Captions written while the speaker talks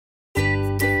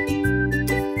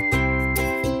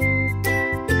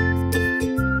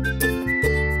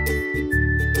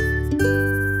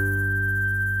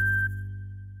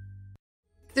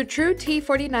The True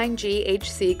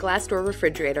T-49G-HC glass door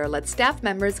refrigerator lets staff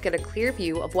members get a clear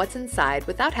view of what's inside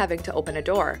without having to open a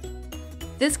door.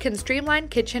 This can streamline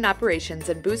kitchen operations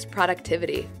and boost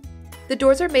productivity. The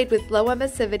doors are made with low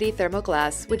emissivity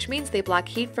thermoglass, which means they block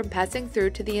heat from passing through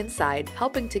to the inside,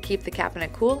 helping to keep the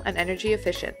cabinet cool and energy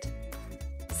efficient.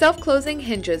 Self-closing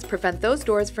hinges prevent those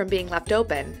doors from being left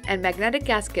open, and magnetic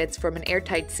gaskets form an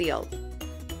airtight seal.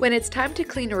 When it's time to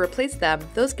clean or replace them,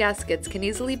 those gaskets can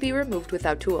easily be removed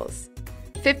without tools.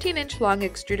 15-inch long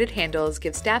extruded handles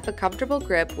give staff a comfortable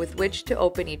grip with which to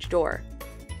open each door.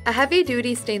 A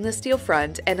heavy-duty stainless steel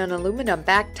front and an aluminum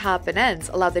back, top, and ends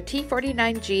allow the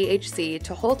T-49G-HC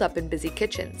to hold up in busy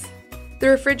kitchens. The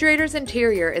refrigerator's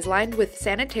interior is lined with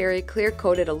sanitary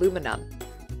clear-coated aluminum.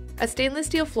 A stainless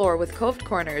steel floor with coved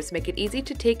corners make it easy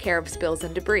to take care of spills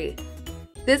and debris.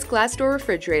 This glass door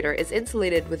refrigerator is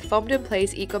insulated with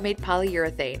foamed-in-place eco-made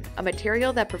polyurethane, a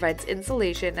material that provides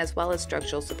insulation as well as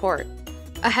structural support.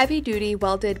 A heavy-duty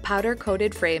welded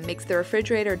powder-coated frame makes the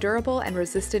refrigerator durable and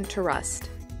resistant to rust.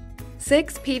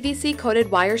 6 PVC-coated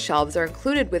wire shelves are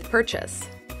included with purchase.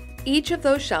 Each of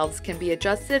those shelves can be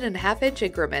adjusted in half-inch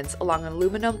increments along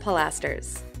aluminum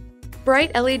pilasters.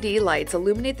 Bright LED lights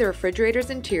illuminate the refrigerator's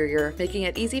interior, making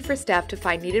it easy for staff to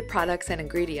find needed products and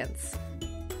ingredients.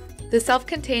 The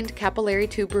self-contained capillary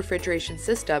tube refrigeration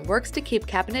system works to keep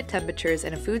cabinet temperatures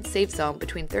in a food-safe zone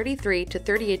between 33 to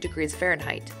 38 degrees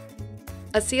Fahrenheit.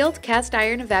 A sealed cast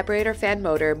iron evaporator fan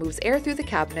motor moves air through the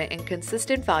cabinet in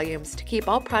consistent volumes to keep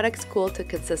all products cool to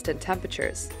consistent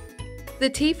temperatures. The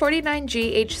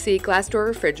T-49G-HC glass door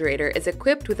refrigerator is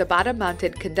equipped with a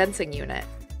bottom-mounted condensing unit.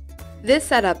 This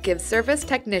setup gives service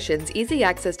technicians easy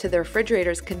access to the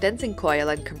refrigerator's condensing coil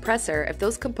and compressor if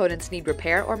those components need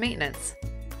repair or maintenance.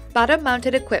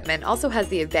 Bottom-mounted equipment also has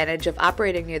the advantage of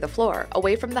operating near the floor,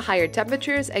 away from the higher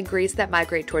temperatures and grease that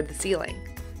migrate toward the ceiling.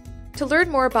 To learn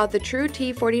more about the True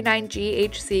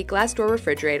T-49G-HC glass door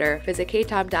refrigerator, visit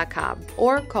ktom.com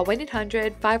or call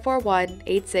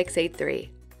 1-800-541-8683.